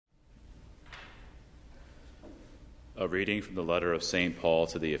A reading from the letter of St. Paul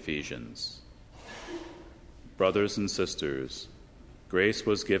to the Ephesians. Brothers and sisters, grace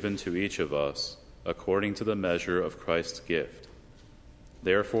was given to each of us according to the measure of Christ's gift.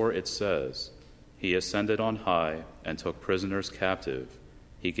 Therefore it says, He ascended on high and took prisoners captive.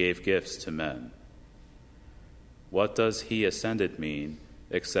 He gave gifts to men. What does He ascended mean,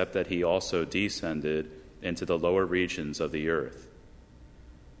 except that He also descended into the lower regions of the earth?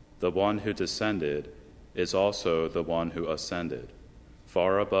 The one who descended is also the one who ascended,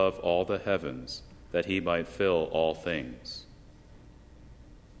 far above all the heavens, that He might fill all things.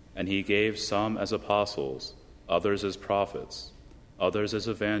 And He gave some as apostles, others as prophets, others as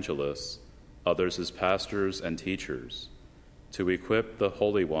evangelists, others as pastors and teachers, to equip the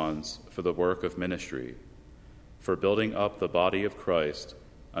holy ones for the work of ministry, for building up the body of Christ,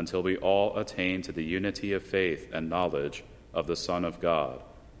 until we all attain to the unity of faith and knowledge of the Son of God,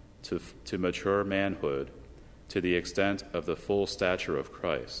 to mature manhood, to the extent of the full stature of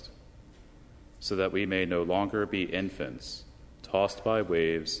Christ, so that we may no longer be infants, tossed by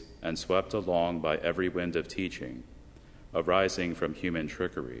waves and swept along by every wind of teaching, arising from human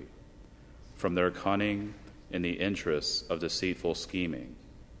trickery, from their cunning in the interests of deceitful scheming.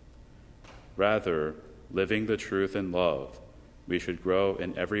 Rather, living the truth in love, we should grow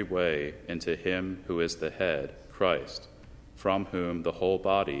in every way into Him who is the head, Christ, from whom the whole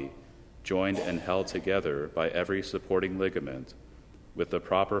body, joined and held together by every supporting ligament, with the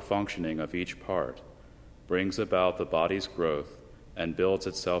proper functioning of each part, brings about the body's growth and builds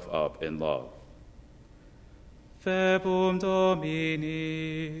itself up in love. Verbum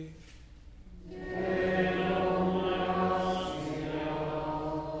Domini.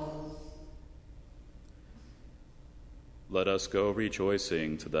 Let us go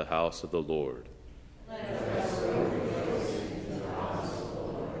rejoicing to the house of the Lord.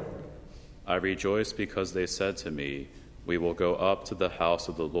 I rejoice because they said to me, We will go up to the house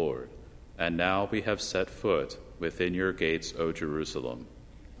of the Lord. And now we have set foot within your gates, O Jerusalem.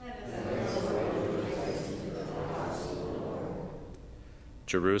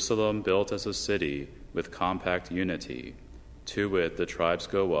 Jerusalem built as a city with compact unity. To it the tribes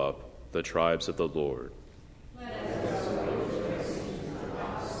go up, the tribes of the Lord.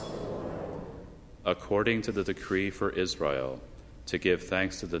 According to the decree for Israel, to give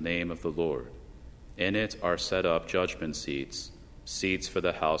thanks to the name of the Lord. In it are set up judgment seats, seats for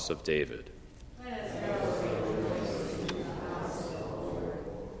the house of David.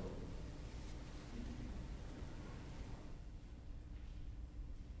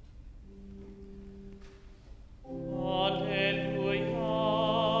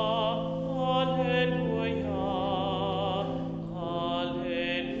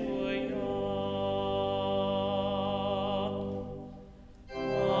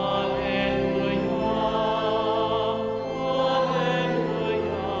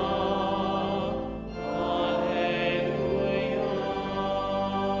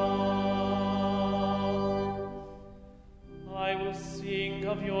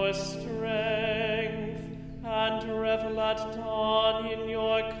 Of your strength and revel at dawn in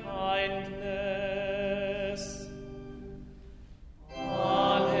your kindness.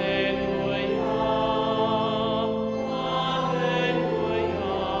 Alleluia, alleluia,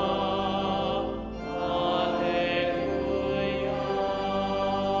 alleluia.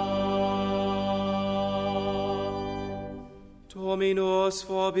 Dominus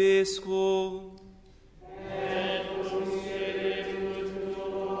vobiscum.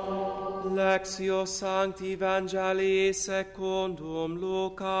 Lectio Sancti Evangelii secundum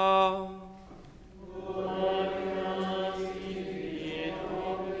Luca.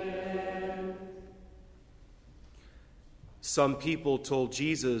 Some people told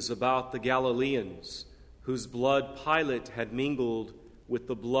Jesus about the Galileans, whose blood Pilate had mingled with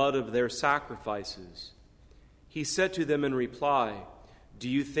the blood of their sacrifices. He said to them in reply, Do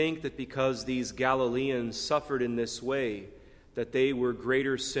you think that because these Galileans suffered in this way, that they were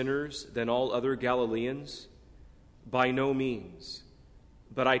greater sinners than all other Galileans? By no means.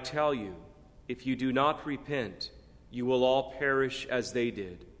 But I tell you, if you do not repent, you will all perish as they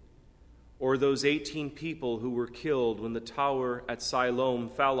did. Or those 18 people who were killed when the tower at Siloam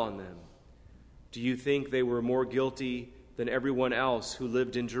fell on them. Do you think they were more guilty than everyone else who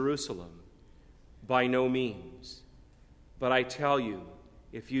lived in Jerusalem? By no means. But I tell you,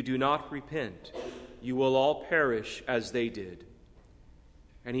 if you do not repent, you will all perish as they did.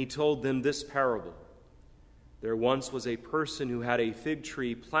 And he told them this parable. There once was a person who had a fig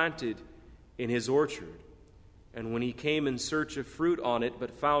tree planted in his orchard. And when he came in search of fruit on it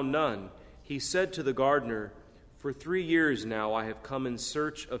but found none, he said to the gardener, For 3 years now I have come in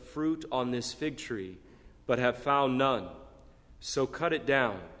search of fruit on this fig tree, but have found none. So cut it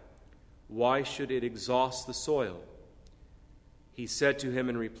down. Why should it exhaust the soil?" He said to him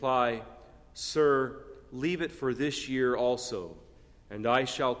in reply, "Sir, leave it for this year also, and I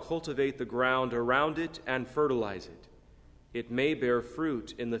shall cultivate the ground around it and fertilize it. It may bear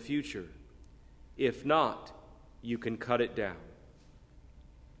fruit in the future. If not, you can cut it down."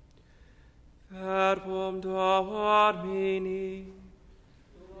 Verbum Domini.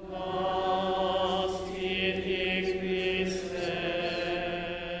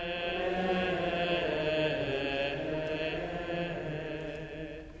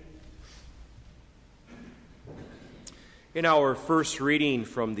 In our first reading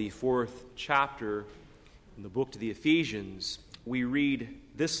from the 4th chapter in the book to the Ephesians, we read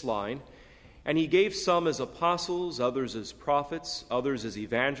this line, "And he gave some as apostles, others as prophets, others as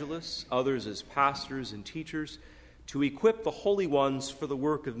evangelists, others as pastors and teachers, to equip the holy ones for the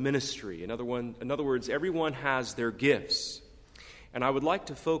work of ministry." In other words, everyone has their gifts. And I would like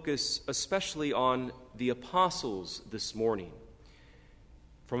to focus especially on the apostles this morning.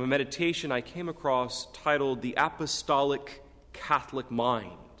 From a meditation I came across titled "The Apostolic Catholic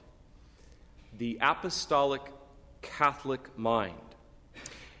Mind." The Apostolic Catholic Mind.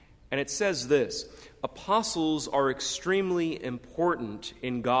 And it says this: apostles are extremely important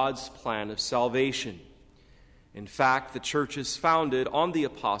in God's plan of salvation. In fact, the church is founded on the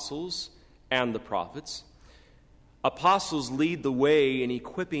apostles and the prophets. Apostles lead the way in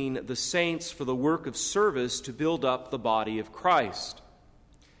equipping the saints for the work of service to build up the body of Christ.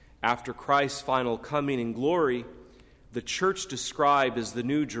 After Christ's final coming in glory, the church described as the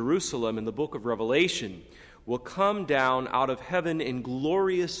New Jerusalem in the book of Revelation will come down out of heaven in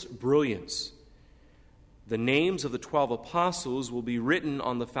glorious brilliance. The names of the 12 apostles will be written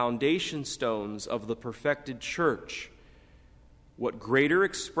on the foundation stones of the perfected church. What greater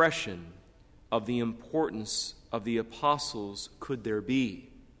expression of the importance of the apostles could there be?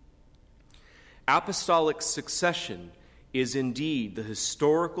 Apostolic succession is indeed the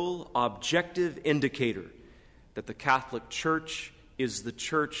historical, objective indicator that the Catholic Church is the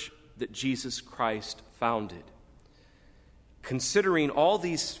church that Jesus Christ founded. Considering all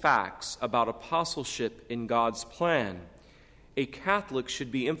these facts about apostleship in God's plan, a Catholic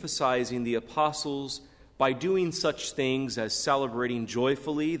should be emphasizing the apostles by doing such things as celebrating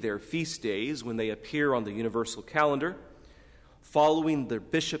joyfully their feast days when they appear on the universal calendar, following their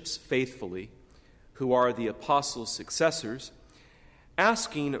bishops faithfully, who are the apostles' successors,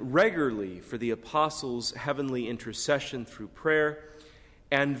 asking regularly for the apostles' heavenly intercession through prayer,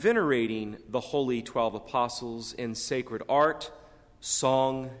 and venerating the holy 12 apostles in sacred art,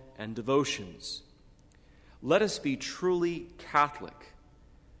 song, and devotions. Let us be truly Catholic.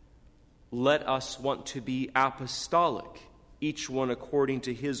 Let us want to be apostolic, each one according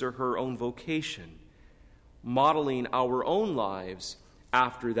to his or her own vocation, modeling our own lives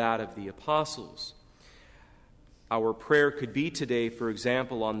after that of the apostles. Our prayer could be today, for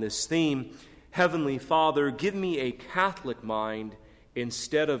example, on this theme: Heavenly Father, give me a Catholic mind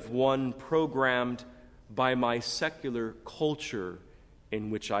instead of one programmed by my secular culture in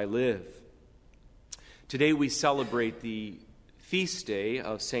which I live. Today we celebrate the feast day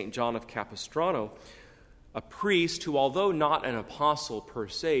of St. John of Capistrano, a priest who, although not an apostle per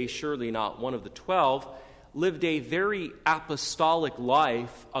se, surely not one of the 12, lived a very apostolic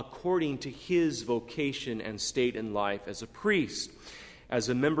life according to his vocation and state in life as a priest. As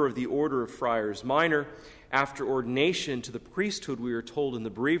a member of the Order of Friars Minor, after ordination to the priesthood, we are told in the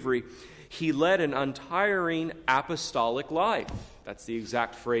breviary, he led an untiring apostolic life. That's the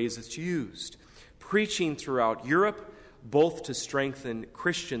exact phrase that's used. Preaching throughout Europe, both to strengthen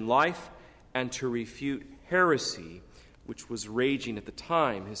Christian life and to refute heresy, which was raging at the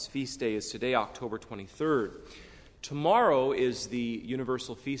time. His feast day is today, October 23rd. Tomorrow is the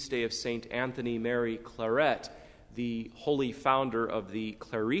universal feast day of St. Anthony Mary Claret, the holy founder of the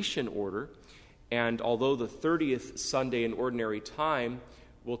Claretian order. And although the 30th Sunday in ordinary time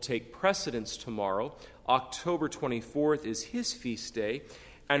will take precedence tomorrow, October 24th is his feast day,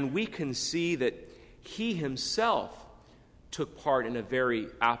 and we can see that he himself took part in a very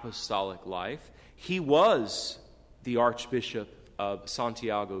apostolic life. He was the Archbishop of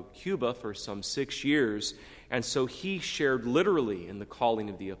Santiago, Cuba, for some 6 years, and so he shared literally in the calling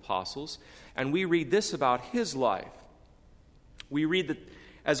of the apostles. And we read this about his life. We read that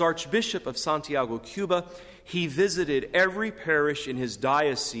as Archbishop of Santiago, Cuba, he visited every parish in his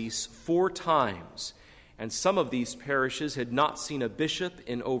diocese 4 times, and some of these parishes had not seen a bishop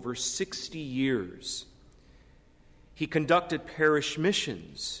in over 60 years. He conducted parish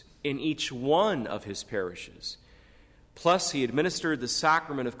missions in each one of his parishes. Plus, he administered the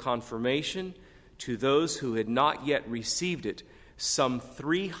sacrament of confirmation to those who had not yet received it, some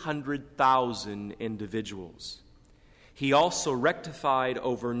 300,000 individuals. He also rectified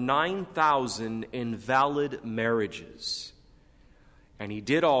over 9,000 invalid marriages. And he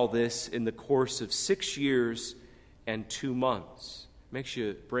did all this in the course of 6 years and 2 months. Makes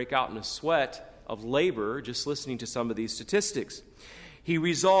you break out in a sweat of labor just listening to some of these statistics. He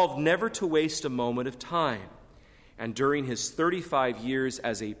resolved never to waste a moment of time. And during his 35 years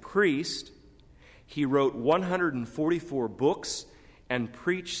as a priest, he wrote 144 books and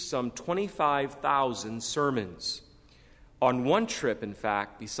preached some 25,000 sermons. On one trip, in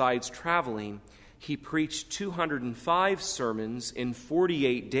fact, besides traveling, he preached 205 sermons in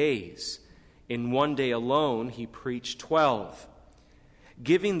 48 days. In one day alone, he preached 12.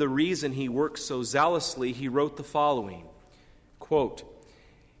 Giving the reason he worked so zealously, he wrote the following, quote,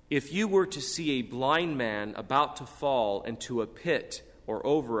 "If you were to see a blind man about to fall into a pit or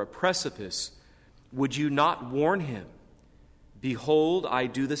over a precipice, would you not warn him? Behold, I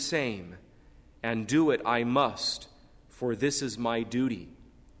do the same, and do it I must, for this is my duty.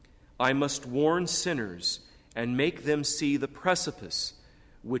 I must warn sinners and make them see the precipice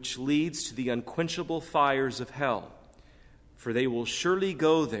which leads to the unquenchable fires of hell, for they will surely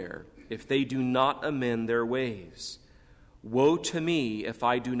go there if they do not amend their ways. Woe to me if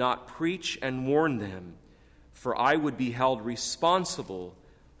I do not preach and warn them, for I would be held responsible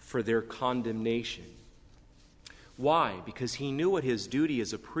for their condemnation." Why? Because he knew what his duty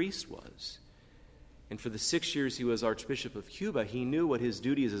as a priest was. And for the 6 years he was Archbishop of Cuba, he knew what his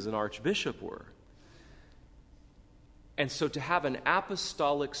duties as an archbishop were. And so to have an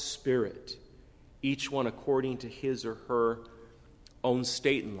apostolic spirit, each one according to his or her own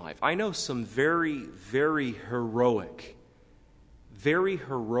state in life. I know some very, very heroic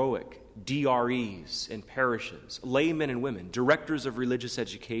DREs in parishes, laymen and women, directors of religious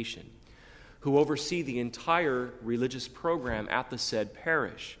education, who oversee the entire religious program at the said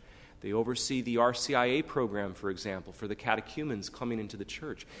parish. They oversee the RCIA program, for example, for the catechumens coming into the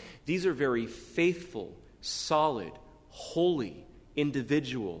church. These are very faithful, solid, holy,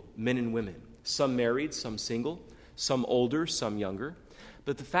 individual men and women. Some married, some single, some older, some younger.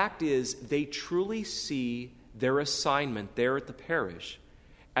 But the fact is, they truly see their assignment there at the parish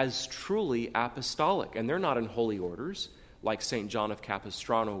as truly apostolic. And they're not in holy orders, like St. John of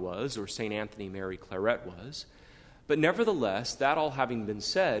Capistrano was, or St. Anthony Mary Claret was. But nevertheless, that all having been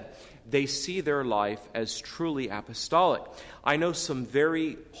said, they see their life as truly apostolic. I know some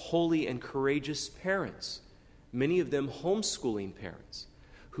very holy and courageous parents, many of them homeschooling parents,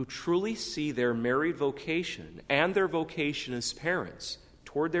 who truly see their married vocation and their vocation as parents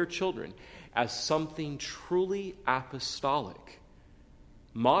toward their children as something truly apostolic,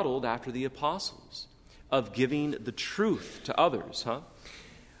 modeled after the apostles, of giving the truth to others.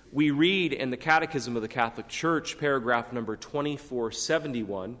 We read in the Catechism of the Catholic Church, paragraph number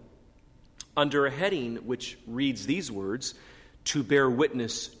 2471, under a heading which reads these words, "To bear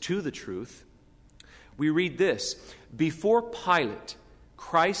witness to the truth," we read this: "Before Pilate,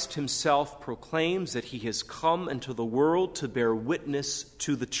 Christ himself proclaims that he has come into the world to bear witness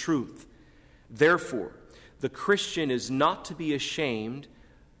to the truth. Therefore, the Christian is not to be ashamed.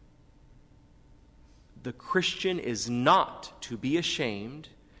 The Christian is not to be ashamed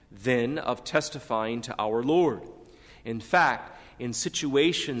then of testifying to our Lord. In fact, in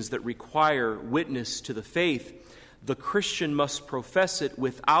situations that require witness to the faith, the Christian must profess it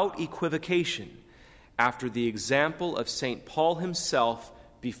without equivocation, after the example of St. Paul himself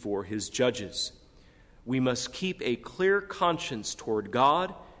before his judges. We must keep a clear conscience toward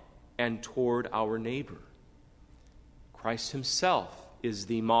God and toward our neighbor." Christ himself is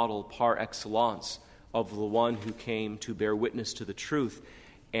the model par excellence of the one who came to bear witness to the truth.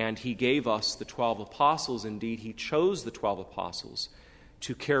 And he gave us the 12 apostles. Indeed, he chose the 12 apostles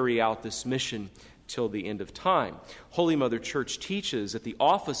to carry out this mission till the end of time. Holy Mother Church teaches that the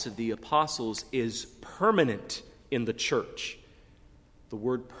office of the apostles is permanent in the church. The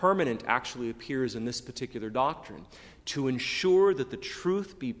word permanent actually appears in this particular doctrine, to ensure that the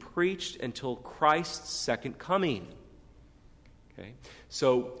truth be preached until Christ's second coming. Okay?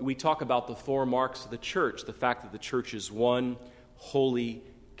 So we talk about the 4 marks of the church, the fact that the church is one, holy,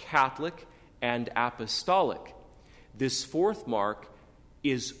 Catholic, and apostolic. This 4th mark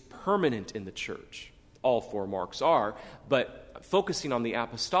is permanent in the church. All 4 marks are, but focusing on the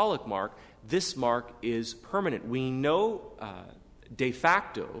apostolic mark, this mark is permanent. We know de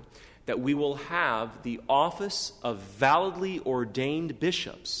facto that we will have the office of validly ordained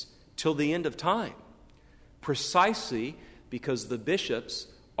bishops till the end of time, precisely because the bishops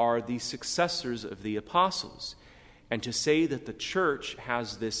are the successors of the apostles. And to say that the church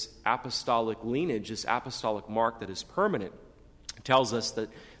has this apostolic lineage, this apostolic mark that is permanent, tells us that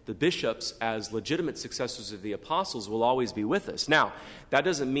the bishops, as legitimate successors of the apostles, will always be with us. Now, that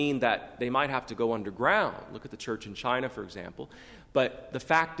doesn't mean that they might have to go underground. Look at the church in China, for example. But the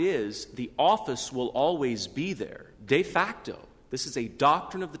fact is, the office will always be there, de facto. This is a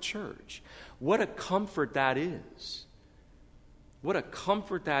doctrine of the church. What a comfort that is. What a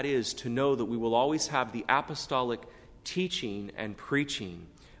comfort that is to know that we will always have the apostolic teaching and preaching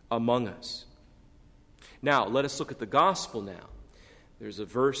among us. Now, let us look at the gospel now. There's a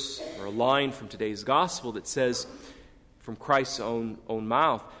verse or a line from today's gospel that says, from Christ's own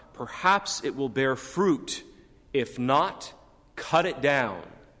mouth, perhaps it will bear fruit. If not, cut it down.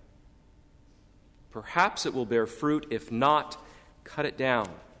 Perhaps it will bear fruit. If not, cut it down.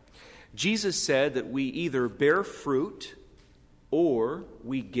 Jesus said that we either bear fruit or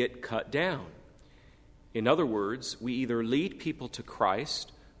we get cut down. In other words, we either lead people to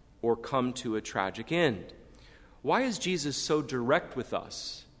Christ or come to a tragic end. Why is Jesus so direct with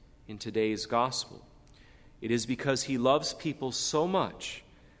us in today's gospel? It is because he loves people so much,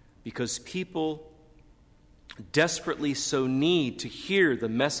 because people desperately so need to hear the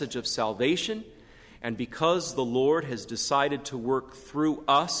message of salvation, and because the Lord has decided to work through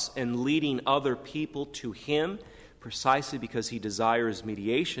us in leading other people to him, precisely because he desires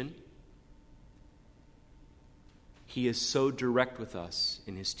mediation. He is so direct with us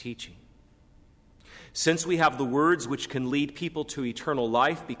in his teaching. Since we have the words which can lead people to eternal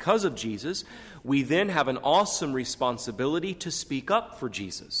life because of Jesus, we then have an awesome responsibility to speak up for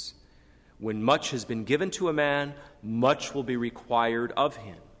Jesus. When much has been given to a man, much will be required of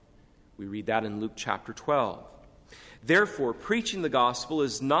him. We read that in Luke chapter 12. Therefore, preaching the gospel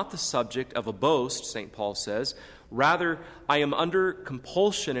is not the subject of a boast, St. Paul says. Rather, I am under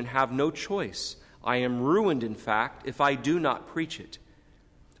compulsion and have no choice. I am ruined, in fact, if I do not preach it.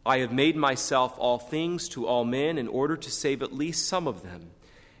 I have made myself all things to all men in order to save at least some of them.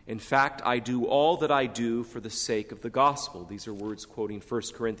 In fact, I do all that I do for the sake of the gospel. These are words quoting 1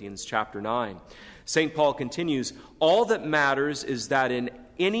 Corinthians chapter 9. St. Paul continues, all that matters is that in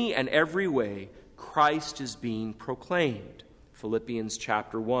any and every way Christ is being proclaimed. Philippians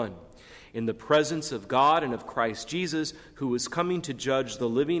chapter 1. In the presence of God and of Christ Jesus, who is coming to judge the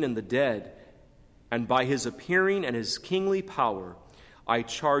living and the dead, and by his appearing and his kingly power, I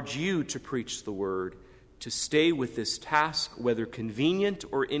charge you to preach the word, to stay with this task, whether convenient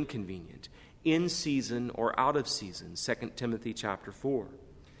or inconvenient, in season or out of season. 2 Timothy chapter 4.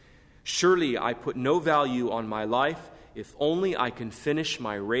 Surely I put no value on my life, if only I can finish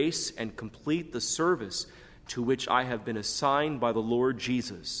my race and complete the service to which I have been assigned by the Lord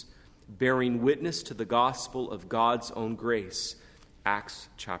Jesus, bearing witness to the gospel of God's own grace. Acts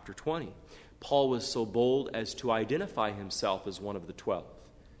chapter 20. Paul was so bold as to identify himself as one of the 12,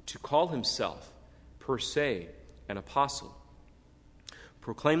 to call himself, per se, an apostle.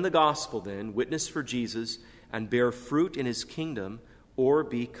 Proclaim the gospel, then, witness for Jesus, and bear fruit in his kingdom, or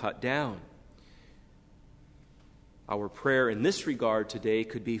be cut down. Our prayer in this regard today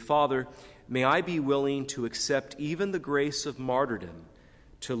could be, Father, may I be willing to accept even the grace of martyrdom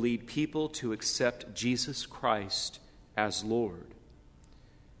to lead people to accept Jesus Christ as Lord.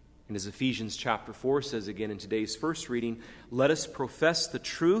 And as Ephesians chapter 4 says again in today's first reading, let us profess the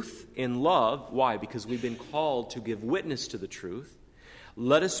truth in love. Why? Because we've been called to give witness to the truth.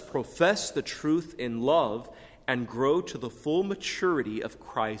 Let us profess the truth in love and grow to the full maturity of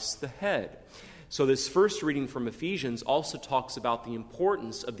Christ the head. So this first reading from Ephesians also talks about the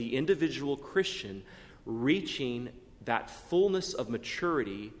importance of the individual Christian reaching that fullness of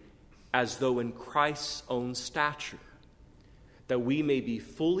maturity as though in Christ's own stature, that we may be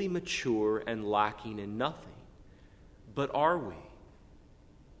fully mature and lacking in nothing. But are we?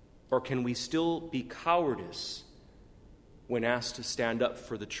 Or can we still be cowardice when asked to stand up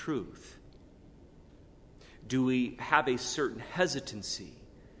for the truth? Do we have a certain hesitancy,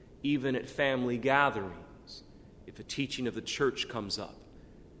 even at family gatherings, if a teaching of the church comes up,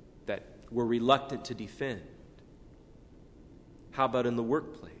 that we're reluctant to defend? How about in the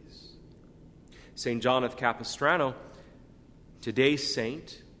workplace? St. John of Capistrano, today's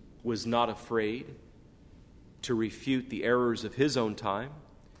saint, was not afraid to refute the errors of his own time.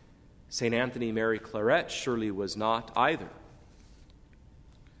 St. Anthony Mary Claret surely was not either.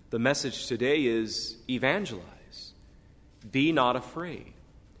 The message today is evangelize. Be not afraid.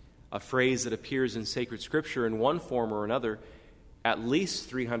 A phrase that appears in sacred scripture in one form or another at least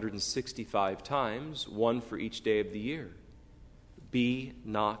 365 times, one for each day of the year. Be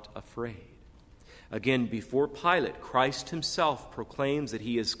not afraid. Again, before Pilate, Christ himself proclaims that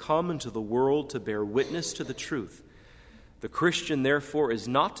he has come into the world to bear witness to the truth. The Christian, therefore, is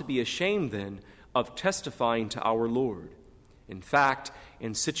not to be ashamed, then, of testifying to our Lord. In fact,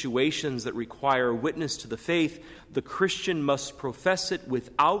 in situations that require witness to the faith, the Christian must profess it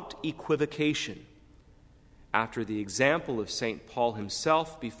without equivocation, after the example of St. Paul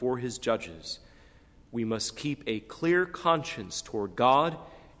himself before his judges. We must keep a clear conscience toward God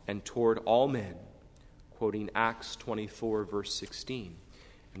and toward all men, quoting Acts 24, verse 16.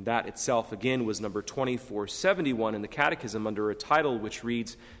 And that itself, again, was number 2471 in the Catechism under a title which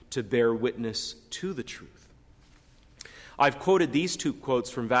reads, "To bear witness to the truth." I've quoted these two quotes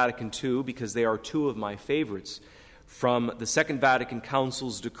from Vatican II because they are two of my favorites. From the Second Vatican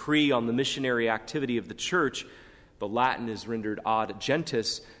Council's decree on the missionary activity of the Church, the Latin is rendered ad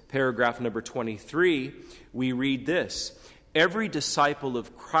gentis, paragraph number 23, we read this: "Every disciple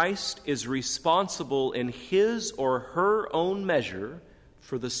of Christ is responsible in his or her own measure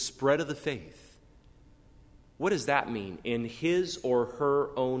for the spread of the faith." What does that mean, in his or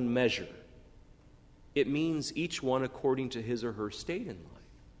her own measure? It means each one according to his or her state in life.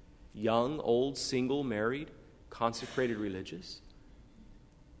 Young, old, single, married, consecrated, religious.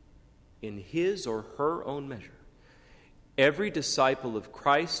 In his or her own measure. Every disciple of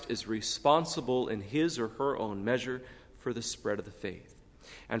Christ is responsible in his or her own measure for the spread of the faith.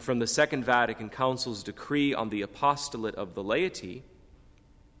 And from the Second Vatican Council's decree on the apostolate of the laity,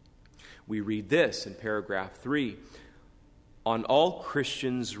 we read this in paragraph 3: "On all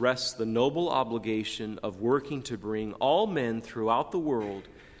Christians rests the noble obligation of working to bring all men throughout the world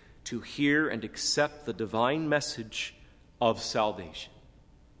to hear and accept the divine message of salvation."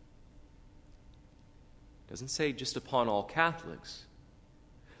 It doesn't say just upon all Catholics,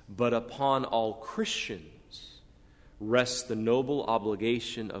 but upon all Christians rests the noble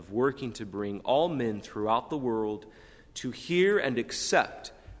obligation of working to bring all men throughout the world to hear and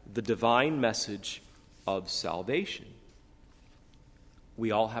accept the divine message of salvation.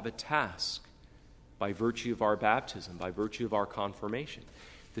 We all have a task by virtue of our baptism, by virtue of our confirmation.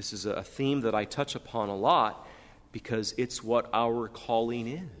 This is a theme that I touch upon a lot because it's what our calling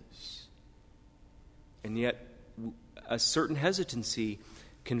is. And yet, a certain hesitancy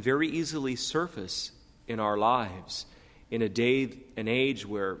can very easily surface in our lives in a day and age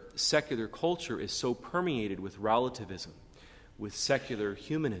where secular culture is so permeated with relativism, with secular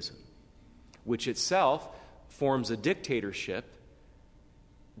humanism, which itself forms a dictatorship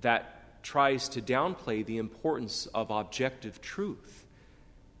that tries to downplay the importance of objective truth.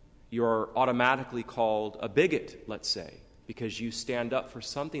 You're automatically called a bigot, let's say, because you stand up for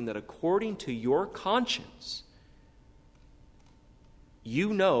something that, according to your conscience,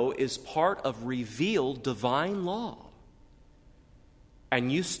 you know is part of revealed divine law.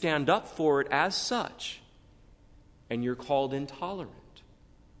 And you stand up for it as such, and you're called intolerant.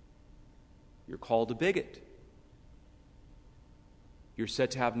 You're called a bigot. You're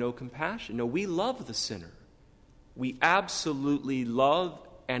said to have no compassion. No, we love the sinner. We absolutely love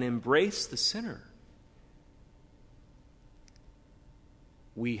and embrace the sinner.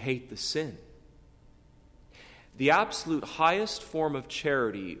 We hate the sin. The absolute highest form of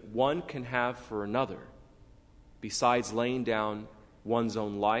charity one can have for another, besides laying down one's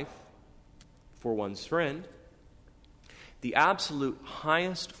own life for one's friend, the absolute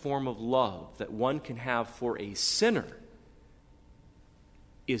highest form of love that one can have for a sinner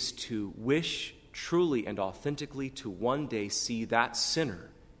is to wish truly and authentically to one day see that sinner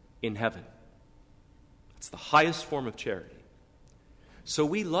in heaven. It's the highest form of charity. So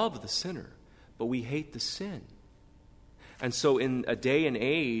we love the sinner, but we hate the sin. And so in a day and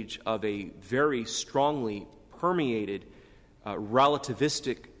age of a very strongly permeated,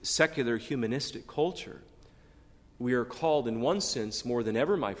 relativistic, secular, humanistic culture, we are called in one sense more than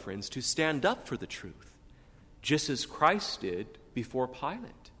ever, my friends, to stand up for the truth, just as Christ did before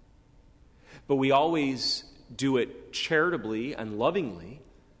Pilate. But we always do it charitably and lovingly,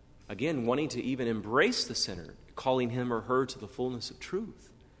 again, wanting to even embrace the sinner, calling him or her to the fullness of truth,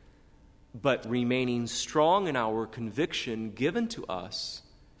 but remaining strong in our conviction given to us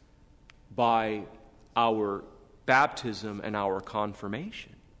by our baptism and our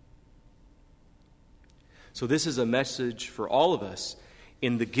confirmation. So this is a message for all of us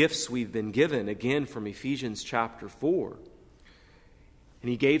in the gifts we've been given, again from Ephesians chapter 4. And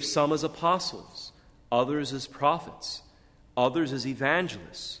he gave some as apostles, others as prophets, others as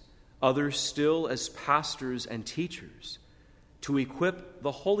evangelists, others still as pastors and teachers, to equip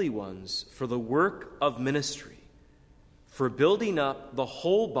the holy ones for the work of ministry, for building up the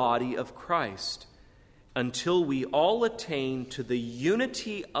whole body of Christ, until we all attain to the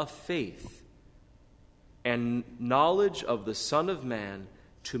unity of faith and knowledge of the Son of Man,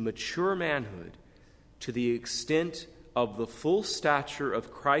 to mature manhood, to the extent of the full stature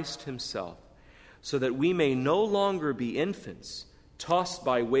of Christ himself, so that we may no longer be infants, tossed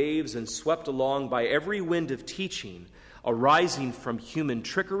by waves and swept along by every wind of teaching, arising from human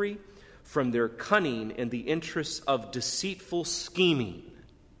trickery, from their cunning in the interests of deceitful scheming,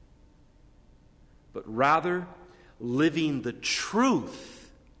 but rather living the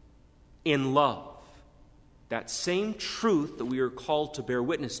truth in love. That same truth that we are called to bear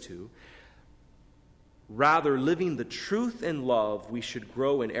witness to, rather living the truth in love, we should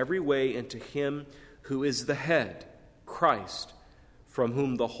grow in every way into him who is the head, Christ, from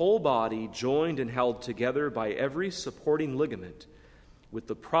whom the whole body, joined and held together by every supporting ligament, with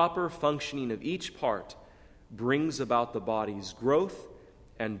the proper functioning of each part, brings about the body's growth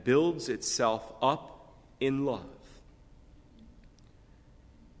and builds itself up in love.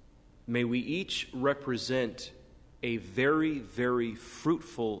 May we each represent a very, very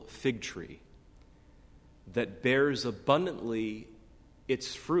fruitful fig tree that bears abundantly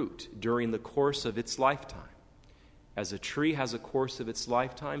its fruit during the course of its lifetime. As a tree has a course of its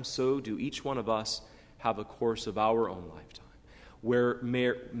lifetime, so do each one of us have a course of our own lifetime, where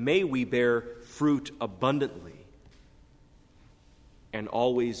may we bear fruit abundantly and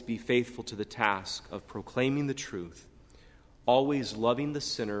always be faithful to the task of proclaiming the truth, always loving the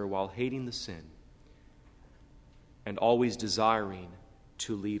sinner while hating the sin, and always desiring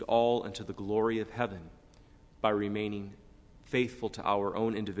to lead all into the glory of heaven by remaining faithful to our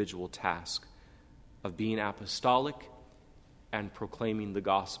own individual task of being apostolic and proclaiming the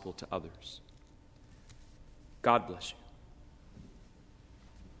gospel to others. God bless you.